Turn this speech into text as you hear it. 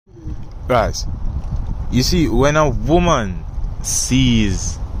Guys, you see, when a woman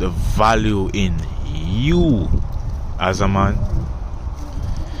sees the value in you as a man,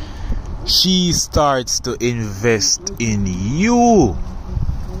 she starts to invest in you.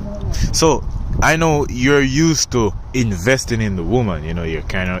 So I know you're used to investing in the woman. You know, you're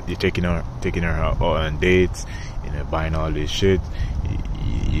taking her out on dates, you know, buying all this shit.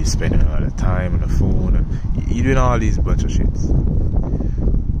 You're spending a lot of time on the phone. You're doing all these bunch of shits.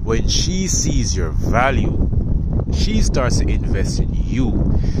 When she sees your value, she starts to invest in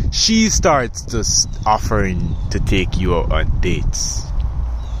you. She starts to offering to take you out on dates.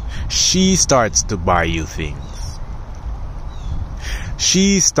 She starts to buy you things.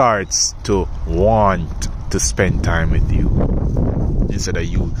 She starts to want to spend time with you instead of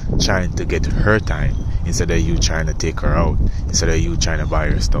you trying to get her time, instead of you trying to take her out, instead of you trying to buy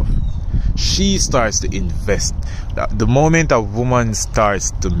her stuff. She starts to invest. The moment a woman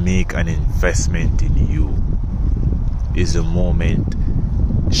starts to make an investment in you is the moment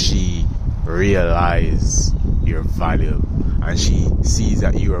she realizes your value, and she sees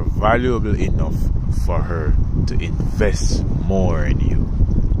that you are valuable enough for her to invest more in you.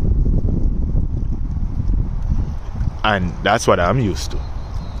 And that's what I'm used to.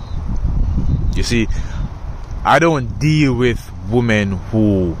 You see, I don't deal with women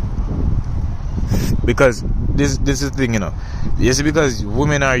who, because this is the thing, you know. You see, because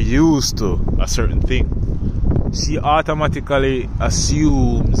women are used to a certain thing, she automatically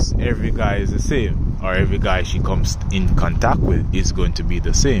assumes every guy is the same, or every guy she comes in contact with is going to be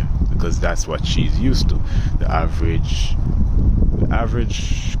the same, because that's what she's used to. The average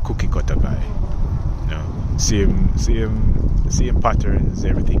cookie cutter guy, you know, same patterns,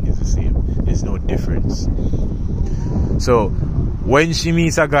 everything is the same. There's no difference. So when she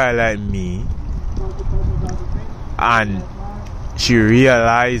meets a guy like me and she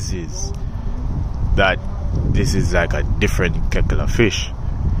realizes that this is like a different kettle of fish,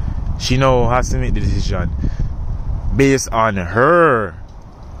 she now has to make the decision based on her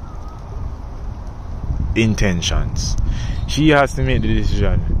intentions. She has to make the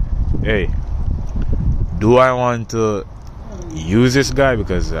decision, hey, do I want to use this guy?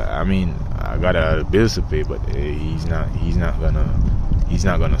 Because I mean, I got a lot of bills to pay, but he's not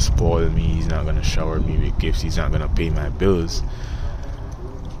gonna spoil me, he's not gonna shower me with gifts, he's not gonna pay my bills.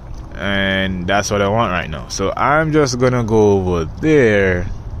 And that's what I want right now. So I'm just gonna go over there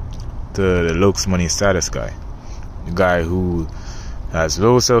to the looks, money, status guy. The guy who has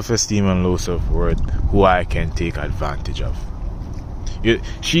low self-esteem and low self-worth, who I can take advantage of.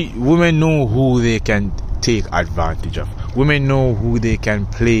 Women know who they can take advantage of. Women know who they can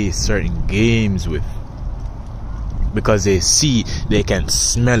play certain games with, because they can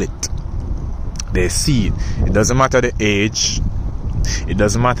smell it. They see it. It doesn't matter the age, it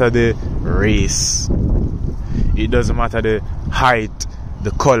doesn't matter the race, it doesn't matter the height,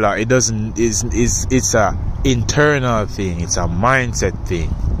 the color. It doesn't. It's a internal thing. It's a mindset thing.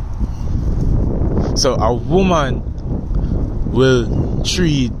 So a woman will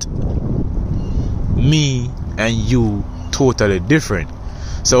treat me and you totally different.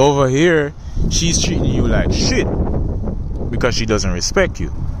 So over here, she's treating you like shit because she doesn't respect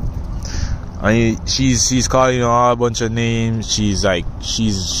you. And she's calling you all a bunch of names. She's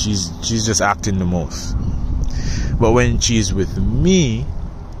just acting the most. But when she's with me,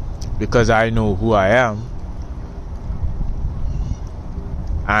 because I know who I am,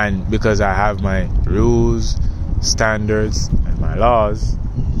 and because I have my rules, standards, and my laws,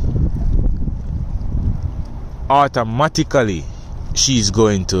 automatically she's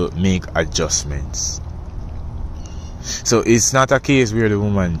going to make adjustments. So it's not a case where the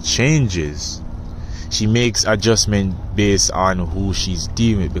woman changes. She makes adjustment based on who she's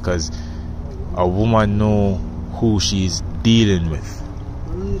dealing with, because a woman knows who she's dealing with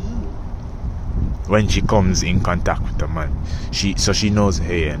when she comes in contact with a man. So she knows,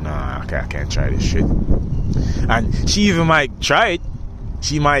 hey, nah, I can't try this shit. And she even might try it.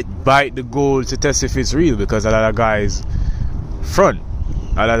 She might bite the gold to test if it's real, because a lot of guys front.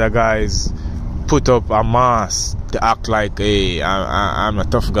 A lot of guys put up a mask to act like, hey, I'm a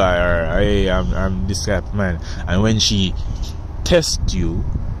tough guy, or hey, I'm this type of man. And when she tests you,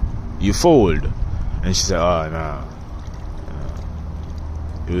 you fold. And she said, oh, no,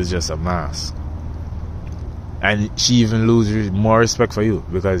 it was just a mask. And she even loses more respect for you,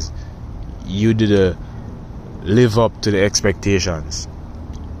 because you didn't live up to the expectations.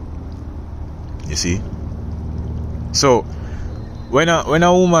 You see? So when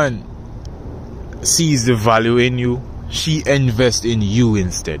a woman sees the value in you, she invests in you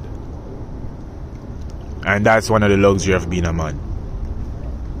instead. And that's one of the luxury of being a man.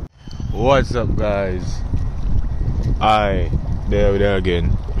 What's up, guys? There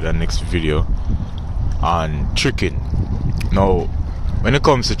again with the next video on tricking. Now, when it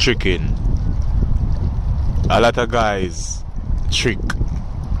comes to tricking, a lot of guys trick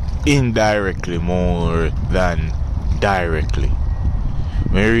indirectly more than directly.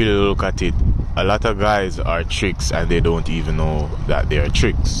 When you really look at it, a lot of guys are tricks and they don't even know that they are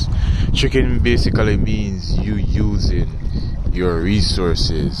tricks. Tricking basically means you using your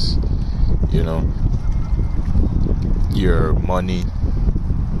resources, you know, your money,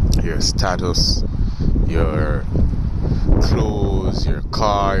 your status, your clothes, your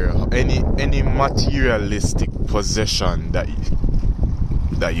car, any materialistic possession that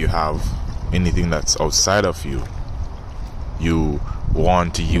you have, anything that's outside of you, you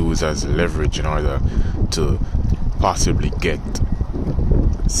want to use as leverage in order to possibly get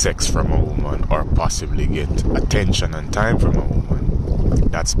sex from a woman or possibly get attention and time from a woman.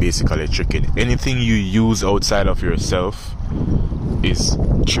 That's basically tricking. Anything you use outside of yourself is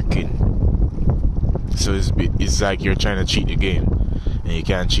tricking. So it's like you're trying to cheat the game, and you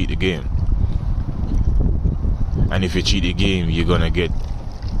can't cheat the game. And if you cheat the game, you're gonna get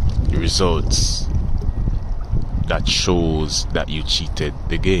results that shows that you cheated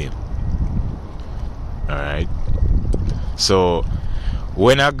the game. Alright? So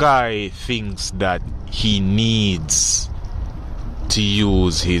when a guy thinks that he needs to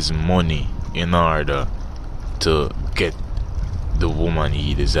use his money in order to get the woman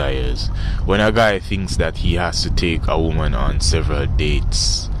he desires, when a guy thinks that he has to take a woman on several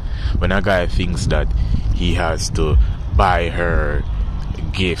dates, when a guy thinks that he has to buy her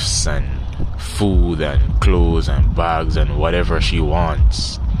gifts and food and clothes and bags and whatever she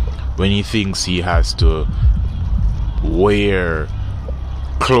wants, when he thinks he has to wear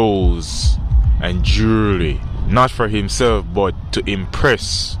clothes and jewelry, not for himself but to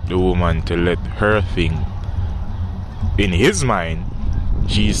impress the woman, to let her think, in his mind,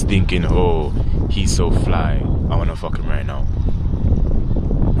 she's thinking, oh, he's so fly, I wanna fuck him right now.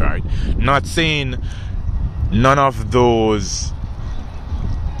 Right? Not saying none of those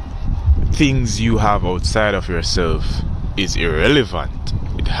things you have outside of yourself is irrelevant.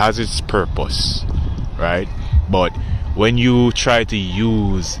 It has its purpose, right? But when you try to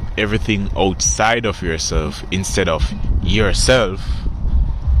use everything outside of yourself instead of yourself,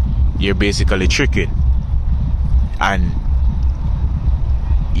 you're basically tricking. And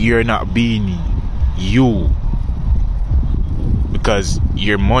you're not being you, because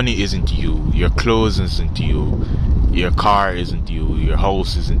your money isn't you, your clothes isn't you, your car isn't you, your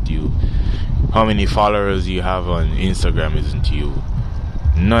house isn't you, how many followers you have on Instagram isn't you.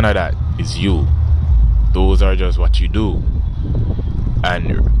 None of that is you. Those are just what you do.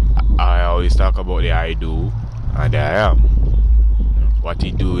 And I always talk about the I do and the I am. What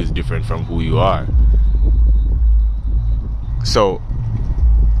you do is different from who you are. So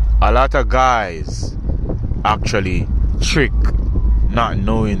a lot of guys actually trick not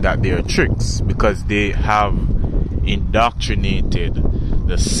knowing that they are tricks, because they have indoctrinated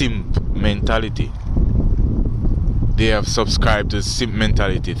the simp mentality. They have subscribed to simp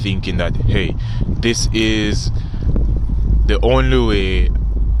mentality, thinking that, hey, this is the only way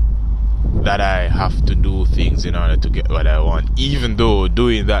that I have to do things in order to get what I want, even though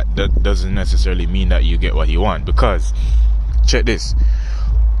doing that doesn't necessarily mean that you get what you want. Because check this,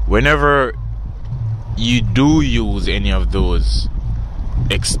 whenever you do use any of those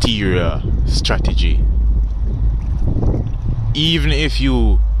exterior strategy, even if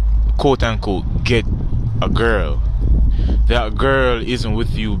you quote unquote get a girl, that girl isn't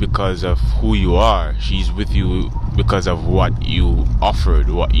with you because of who you are. She's with you because of what you offered,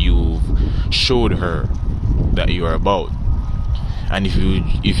 what you've showed her that you are about. And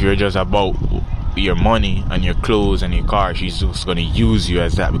if you're just about your money and your clothes and your car, she's just gonna use you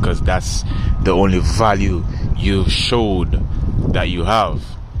as that, because that's the only value you've showed that you have.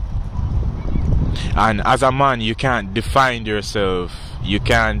 And as a man, you can't define yourself, you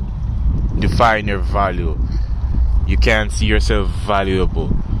can't define your value, you can't see yourself valuable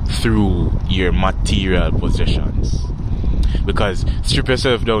through your material possessions. Because strip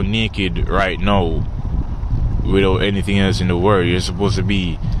yourself down naked right now without anything else in the world, you're supposed to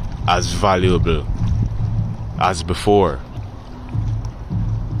be as valuable as before.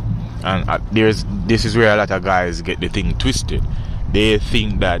 And this is where a lot of guys get the thing twisted. They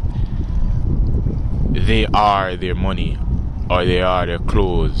think that they are their money, or they are their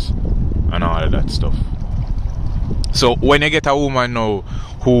clothes and all of that stuff. So when you get a woman now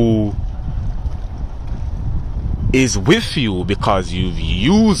who is with you because you've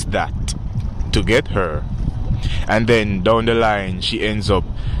used that to get her, and then down the line she ends up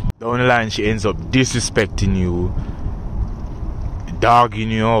Down the line, she ends up disrespecting you, dogging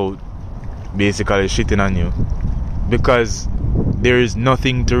you out, basically shitting on you, because there is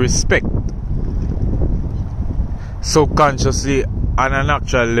nothing to respect. Subconsciously, on an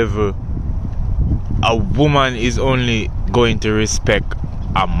actual level, a woman is only going to respect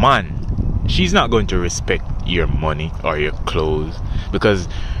a man. She's not going to respect your money or your clothes, because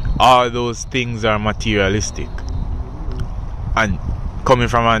all those things are materialistic. And coming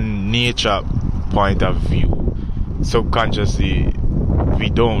from a nature point of view, subconsciously we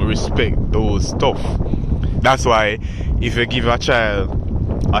don't respect those stuff. That's why if you give a child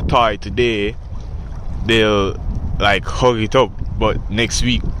a toy today, they'll like hug it up, but next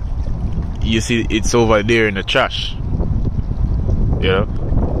week you see it's over there in the trash. Yeah,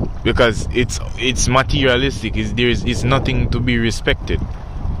 because it's materialistic. It's nothing to be respected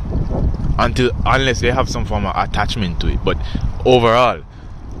unless they have some form of attachment to it. But overall,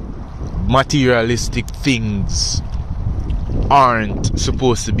 materialistic things aren't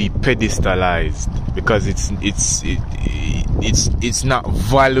supposed to be pedestalized, because it's not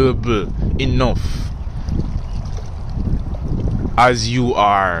valuable enough as you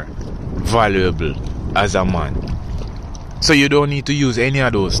are valuable as a man. So you don't need to use any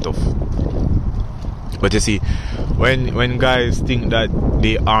of those stuff. But you see, when guys think that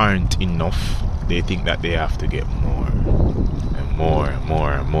they aren't enough, they think that they have to get more and more and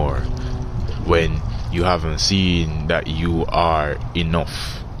more and more, when you haven't seen that you are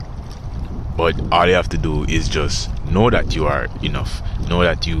enough. But all you have to do is just know that you are enough. Know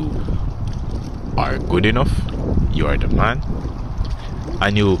that you are good enough. You are the man.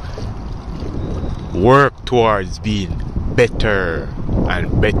 And you work towards being better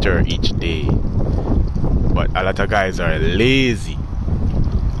and better each day. But a lot of guys are lazy.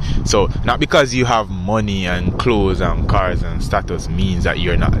 So not because you have money and clothes and cars and status means that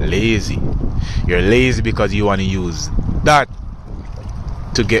you're not lazy. You're lazy because you want to use that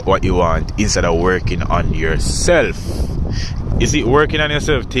to get what you want instead of working on yourself. You see, working on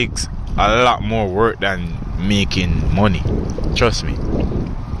yourself takes a lot more work than making money. Trust me.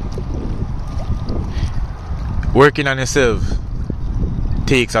 Working on yourself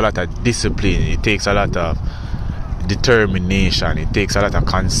takes a lot of discipline. It takes a lot of determination. It takes a lot of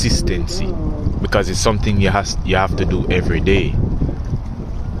consistency, because it's something you have to do every day.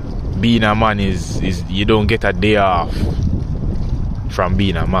 Being a man is you don't get a day off from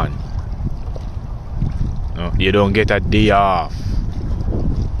being a man. No, you don't get a day off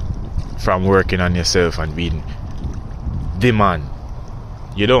from working on yourself and being the man.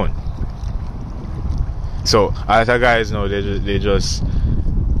 You don't. So a lot of guys now, they just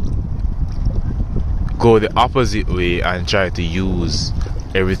go the opposite way and try to use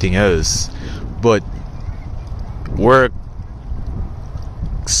everything else. But work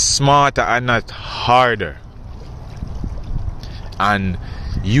smarter and not harder. And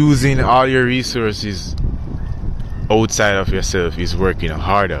using all your resources outside of yourself is working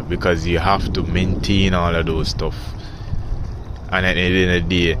harder, because you have to maintain all of those stuff. And at the end of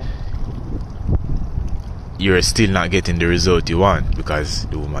the day, you're still not getting the result you want, because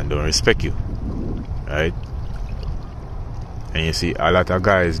the woman don't respect you, right? And you see a lot of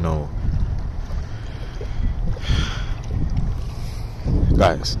guys now.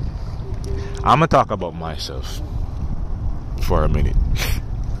 Guys, I'm gonna talk about myself for a minute.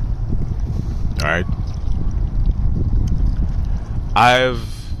 Alright, I've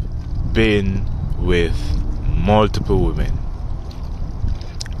been with multiple women,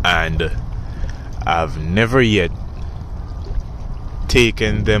 and I've never yet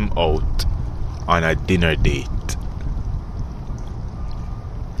taken them out on a dinner date.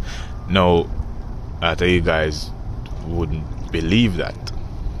 Now, I tell you guys wouldn't believe that.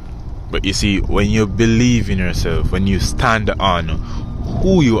 But you see, when you believe in yourself, when you stand on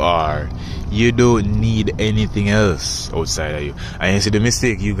who you are, you don't need anything else outside of you. And you see, the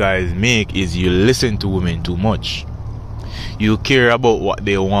mistake you guys make is you listen to women too much. You care about what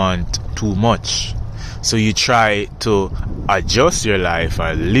they want too much. So you try to adjust your life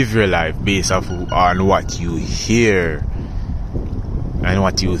and live your life based on what you hear and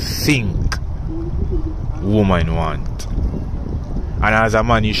what you think women want. And as a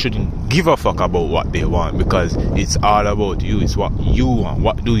man, you shouldn't give a fuck about what they want, because it's all about you. It's what you want.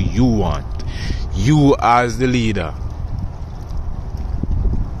 What do you want? You as the leader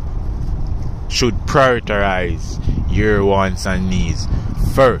should prioritize your wants and needs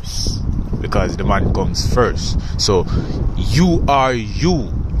first, because the man comes first. So you are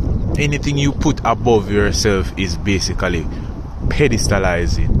you. Anything you put above yourself is basically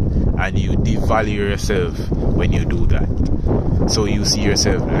pedestalizing, and you devalue yourself when you do that. so you see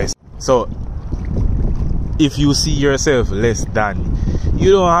yourself less. So if you see yourself less than,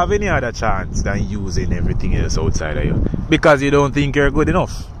 you don't have any other chance than using everything else outside of you, because you don't think you're good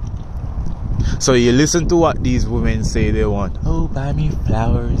enough. So you listen to what these women say they want. Oh, buy me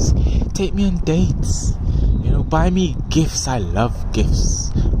flowers, take me on dates, you know, buy me gifts. I love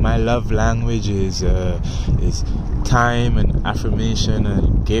gifts. My love language is time and affirmation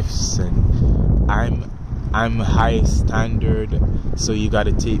and gifts, and I'm high standard, so you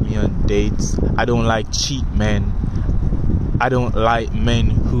gotta take me on dates. I don't like cheap men. I don't like men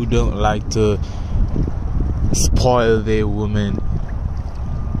who don't like to spoil their women.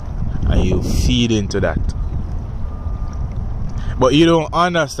 And you feed into that. But you don't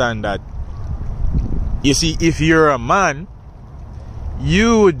understand that. You see, if you're a man,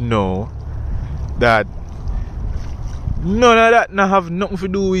 you would know that none of that not have nothing to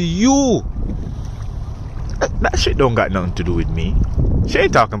do with you. That shit don't got nothing to do with me. She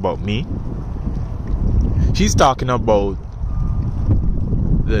ain't talking about me. She's talking about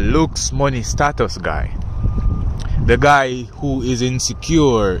the looks, money, status guy. The guy who is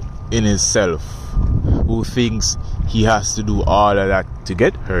insecure in himself, who thinks he has to do all of that to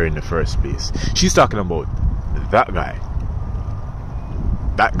get her in the first place. She's talking about that guy.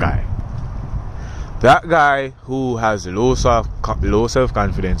 That guy who has low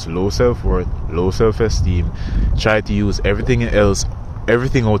self-confidence, low self-worth, low self-esteem, try to use everything else,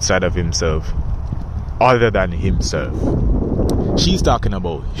 everything outside of himself other than himself. She's talking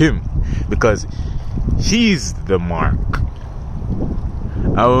about him, because he's the mark.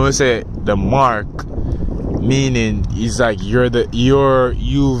 I will say the mark, meaning is like you've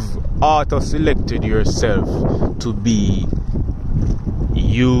auto-selected yourself to be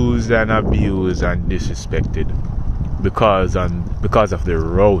used and abused and disrespected because of the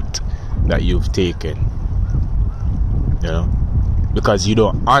route that you've taken. You know, because you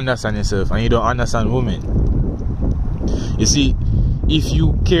don't understand yourself and you don't understand women. You see, if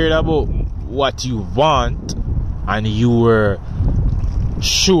you cared about what you want and you were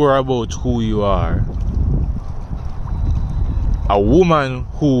sure about who you are, a woman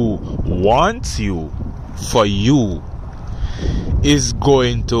who wants you for you is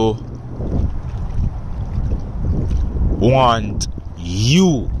going to want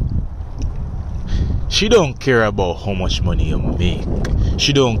you. She don't care about how much money you make.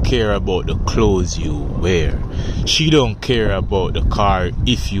 She don't care about the clothes you wear. She don't care about the car,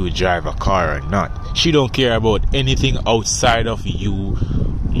 if you drive a car or not. She don't care about anything outside of you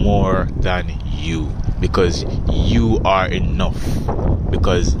more than you, because you are enough,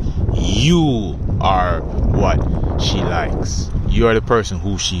 because you are what she likes. You are the person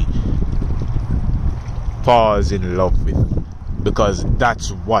who she falls in love with, because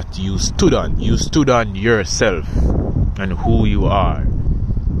that's what you stood on. You stood on yourself and who you are.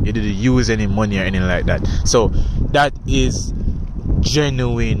 You didn't use any money or anything like that. So that is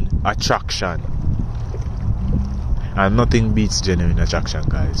genuine attraction, and nothing beats genuine attraction,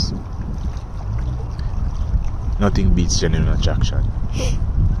 guys. Nothing beats genuine attraction.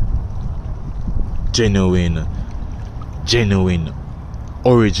 Genuine,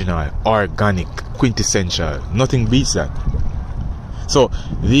 original, organic, quintessential. Nothing beats that. So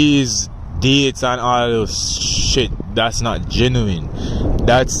these dates and all those shit, that's not genuine.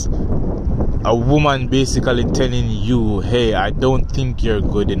 That's a woman basically telling you, hey, I don't think you're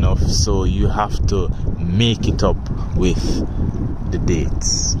good enough, so you have to make it up with the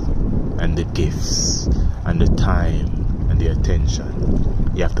dates and the gifts and the time and the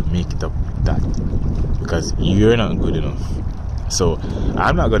attention. You have to make it up with that, because you're not good enough. So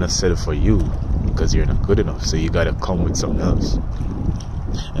I'm not gonna settle for you because you're not good enough, so you gotta come with something else.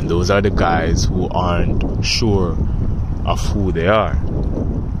 And those are the guys who aren't sure of who they are.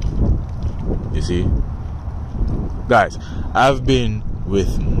 You see, guys, I've been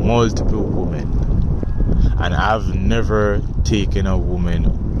with multiple women, and I've never taken a woman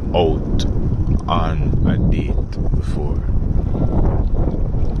out on a date before.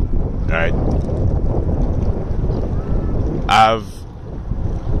 Right?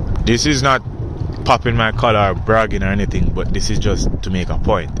 This is not popping my collar or bragging or anything, but this is just to make a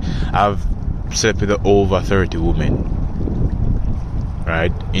point. I've slept with over 30 women,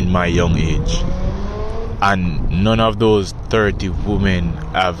 right, in my young age, and none of those 30 women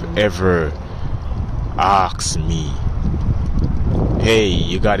have ever asked me, hey,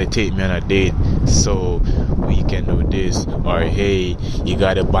 you gotta take me on a date so we can do this, or hey, you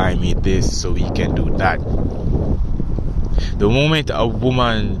gotta buy me this so we can do that. The moment a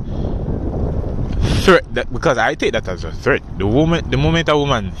woman because I take that as a threat, the moment a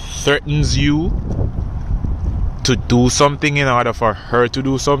woman threatens you to do something in order for her to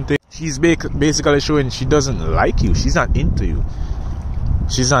do something. She's basically showing she doesn't like you. She's not into you.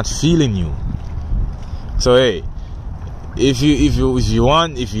 She's not feeling you. So hey, if you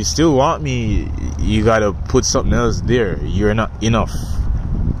still want me, you gotta put something else there. You're not enough.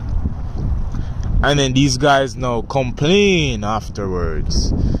 And then these guys now complain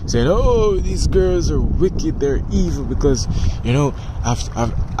afterwards, saying, "Oh, these girls are wicked. They're evil because, you know,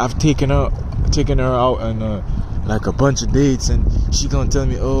 I've taken her out on like a bunch of dates, and she gonna tell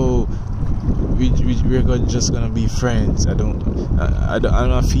me, oh, we're just gonna be friends. I'm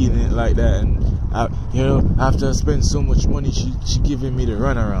not feeling it like that, and after I spend so much money, she giving me the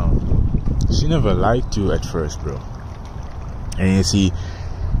runaround. She never liked you at first, bro. And you see,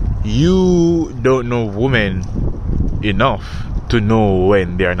 you don't know women enough to know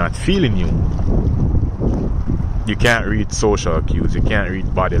when they're not feeling you. You can't read social cues. You can't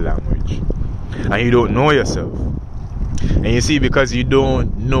read body language, and you don't know yourself. And you see, because you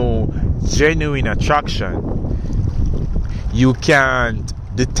don't know genuine attraction, you can't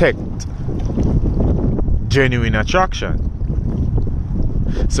detect genuine attraction.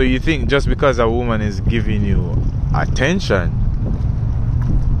 So you think just because a woman is giving you attention,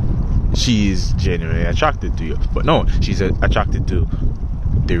 she is genuinely attracted to you. But no, she's attracted to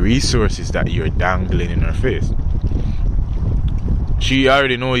the resources that you're dangling in her face. She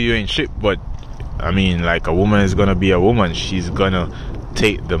already know you ain't shit, but I mean, like, a woman is gonna be a woman. She's gonna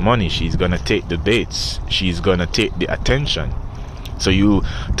take the money. She's gonna take the dates. She's gonna take the attention. So you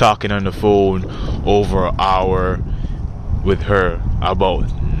talking on the phone over an hour with her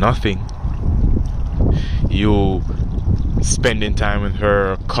about nothing. You spending time with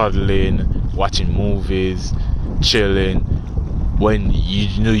her, cuddling, watching movies, chilling, when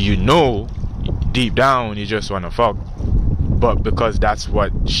you know deep down you just wanna fuck. But because that's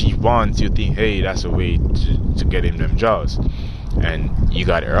what she wants, you think, hey, that's a way to get in them jaws. And you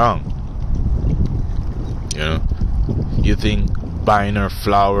got it wrong. You know? You think buying her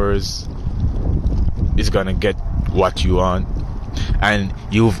flowers is gonna get what you want. And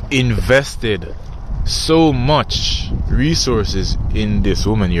you've invested so much resources in this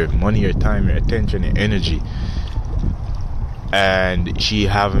woman, your money, your time, your attention, your energy. And she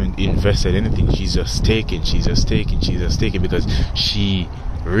haven't invested anything. She's just taking because she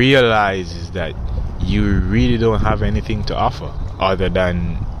realizes that you really don't have anything to offer other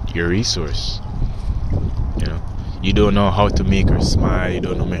than your resource. You know, you don't know how to make her smile. You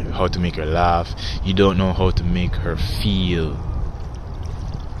don't know how to make her laugh. You don't know how to make her feel.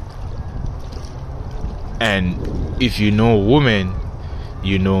 And if you know women,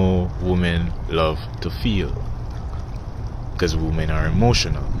 you know women love to feel. Because women are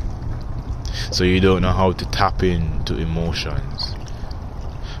emotional. So you don't know how to tap into emotions.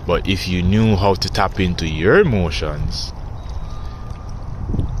 But if you knew how to tap into your emotions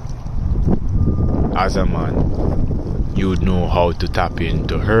as a man, you would know how to tap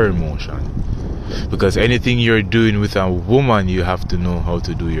into her emotion. Because anything you're doing with a woman, you have to know how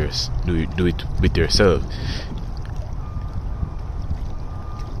to do it with yourself.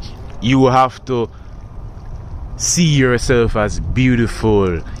 You have to see yourself as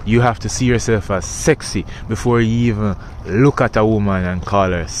beautiful. You have to see yourself as sexy before you even look at a woman and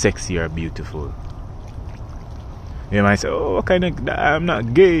call her sexy or beautiful. You might say, oh, what kind of, I'm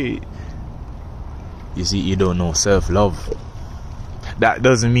not gay. You see, you don't know self-love. That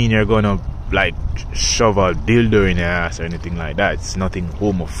doesn't mean you're gonna like shove a dildo in your ass or anything like that. It's nothing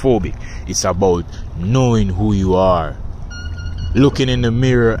homophobic. It's about knowing who you are, looking in the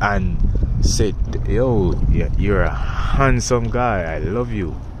mirror and say, yo, you're a handsome guy, I love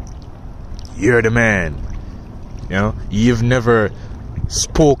you, you're the man. You know, you've never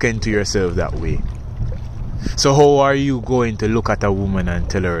spoken to yourself that way. So how are you going to look at a woman and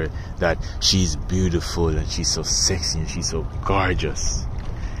tell her that she's beautiful and she's so sexy and she's so gorgeous,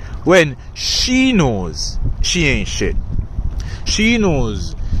 when she knows she ain't shit? She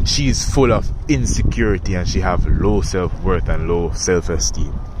knows she's full of insecurity and she have low self-worth and low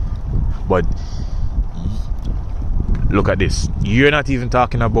self-esteem. But look at this. You're not even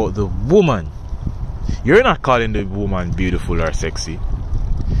talking about the woman. You're not calling the woman beautiful or sexy.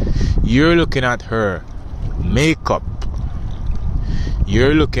 You're looking at her makeup.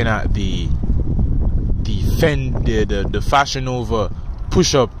 You're looking at the Fashion Nova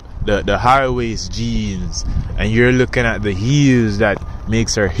push-up, the high-waist jeans, and you're looking at the heels that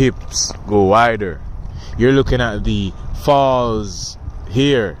makes her hips go wider. You're looking at the falls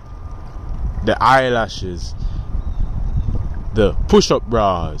here, the eyelashes, the push-up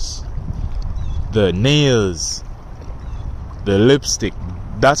bras, the nails, the lipstick,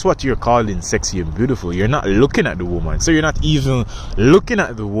 That's what you're calling sexy and beautiful. You're not looking at the woman. So you're not even looking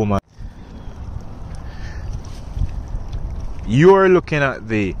at the woman. You're looking at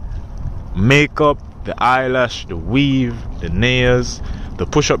the makeup, the eyelash, the weave, the nails, the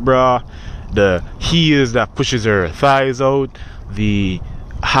push-up bra, the heels that pushes her thighs out, the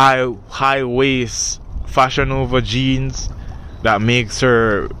high waist Fashion Nova jeans that makes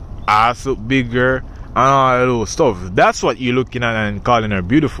her ass look bigger, and all those stuff. That's what you're looking at and calling her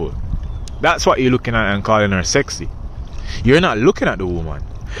beautiful. That's what you're looking at and calling her sexy. You're not looking at the woman.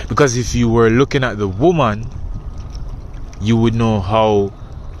 Because if you were looking at the woman, you would know how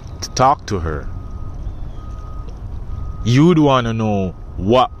to talk to her. You'd want to know,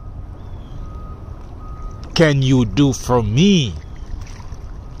 what can you do for me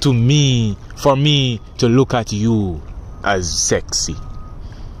for me to look at you as sexy?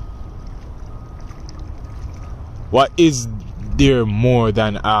 What is there more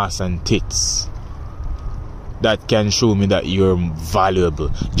than ass and tits that can show me that you're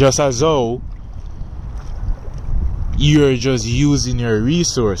valuable? Just as though you're just using your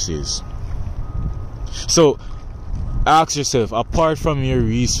resources. So ask yourself, apart from your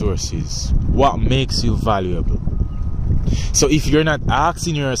resources, what makes you valuable? So if you're not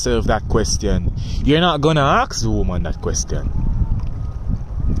asking yourself that question, you're not gonna ask the woman that question.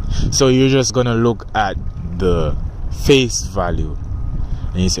 So you're just gonna look at the face value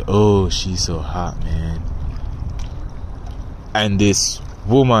and you say, oh, she's so hot, man. And this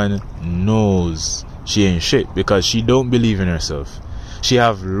woman knows she ain't shit because she don't believe in herself. She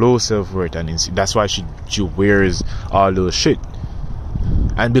have low self-worth, and that's why she wears all those shit.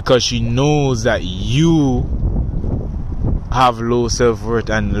 And because she knows that you have low self-worth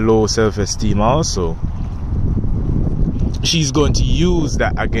and low self-esteem also, she's going to use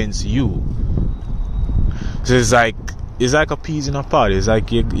that against you. So it's like a peas in a pod. It's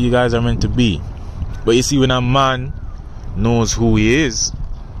like you guys are meant to be. But you see, when a man knows who he is,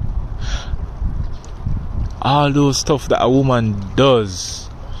 all those stuff that a woman does,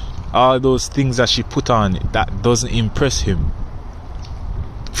 all those things that she put on, that doesn't impress him.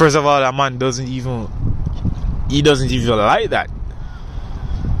 First of all, a man doesn't even like that,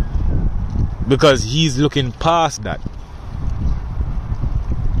 because he's looking past that.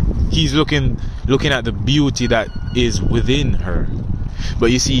 He's looking at the beauty that is within her. But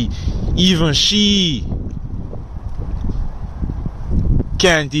you see, even she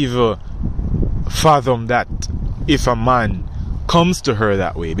can't even fathom that if a man comes to her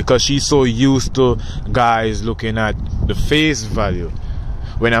that way, because she's so used to guys looking at the face value.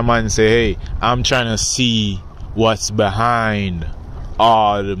 When a man say, hey, I'm trying to see what's behind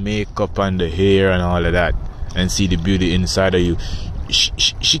all the makeup and the hair and all of that, and see the beauty inside of you,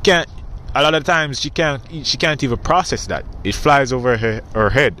 she can't. A lot of times she can't even process that. It flies over her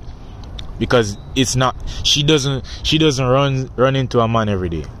head, because it's not. She doesn't run into a man every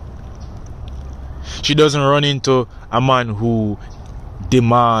day. She doesn't run into a man who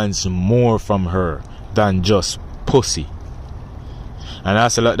demands more from her than just pussy. And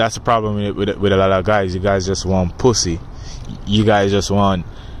that's the problem with a lot of guys. You guys just want pussy. You guys just want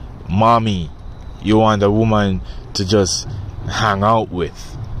mommy. You want a woman to just hang out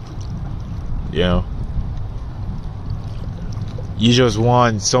with. You know? You just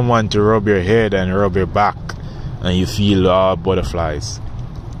want someone to rub your head and rub your back, and you feel all butterflies.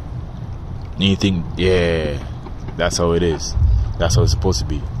 And you think, yeah, that's how it is. That's how it's supposed to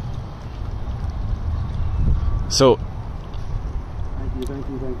be. So, thank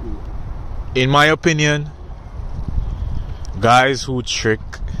you. In my opinion, guys who trick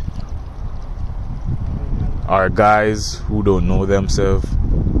are guys who don't know themselves,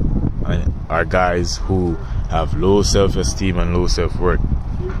 and are guys who have low self-esteem and low self-worth.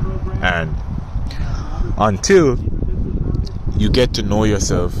 And until you get to know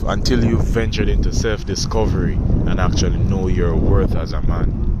yourself, until you've ventured into self-discovery and actually know your worth as a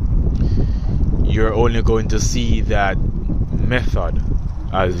man, you're only going to see that method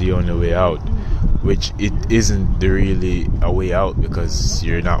as the only way out, which it isn't really a way out, because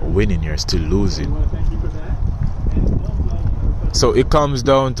you're not winning, you're still losing. So it comes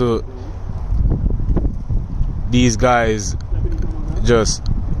down to these guys just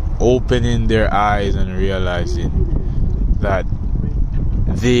opening their eyes and realizing that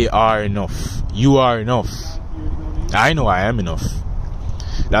they are enough. You are enough. I know I am enough.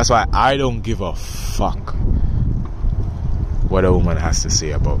 That's why I don't give a fuck what a woman has to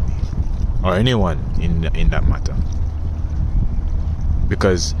say about me, or anyone in that matter.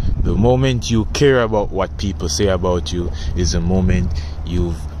 Because the moment you care about what people say about you is the moment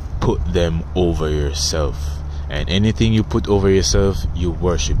you've put them over yourself. And anything you put over yourself, you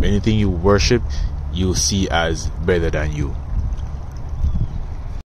worship. Anything you worship, you see as better than you.